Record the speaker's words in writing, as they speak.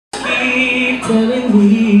keep telling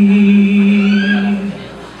me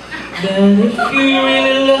that if you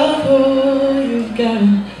really love her, you've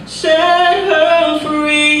gotta set her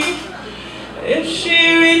free. If she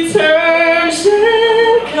returns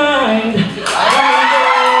in kind,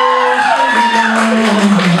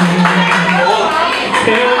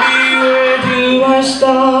 tell me, where do I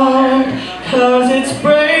start? 'Cause it's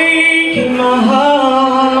breaking my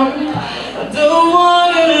heart. I don't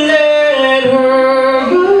wanna let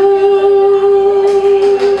her go.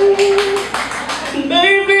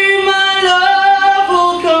 Maybe my love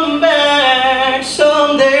will come back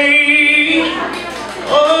someday.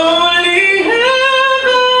 Only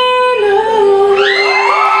heaven knows.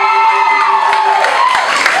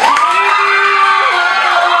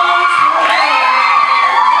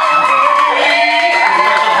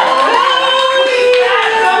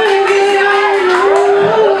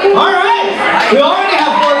 We already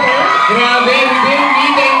have 4 pairs. Grabe, we didn't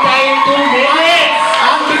need the entire 2 minutes.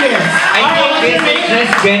 Ang bilis. I think this is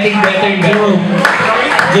just getting better and better.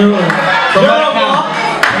 Zero. Zero po.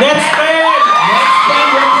 Next pair! Next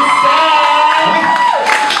time, represent!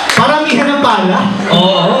 Paramihan ng pala.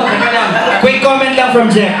 Oo, teka lang. Quick comment lang from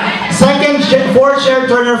Jack. Second 4-share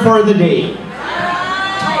turner for the day.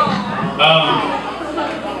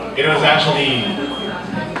 It was actually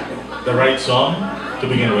the right song to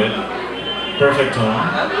begin with. Perfect tone,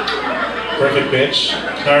 perfect pitch,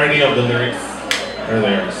 clarity of the lyrics are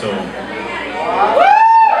there, so it's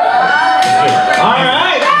good.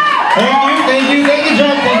 Alright! Thank you, Jen, thank you,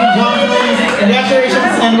 John.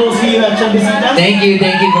 Congratulations, and we'll see you at Chabisitas. Thank you,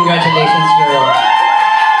 congratulations, girl.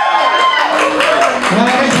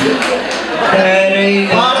 Taray.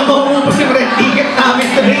 Parang maubos yung red ticket namin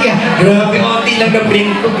today. Grabe, konti lang na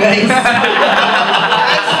print ko, guys.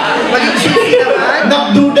 Maging cheesy naman.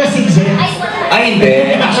 Nagduda si Jen. Ay,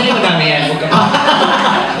 hindi. Actually, madami yan.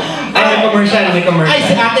 Ay, may commercial. Ay,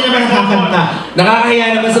 si ate naman nakakanta.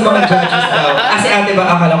 Nakakahiya naman sa mga judges daw. Si ate ba?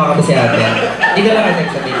 Akala ko ako si ate. Dito lang kasi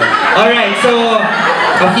sa dito. Alright, so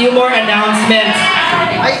a few more announcements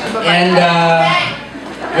and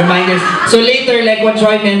reminders. So later, like what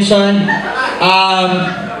Troy mentioned,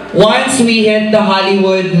 once we hit the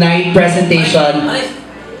Hollywood night presentation,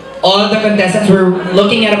 all the contestants, we're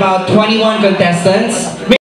looking at about 21 contestants.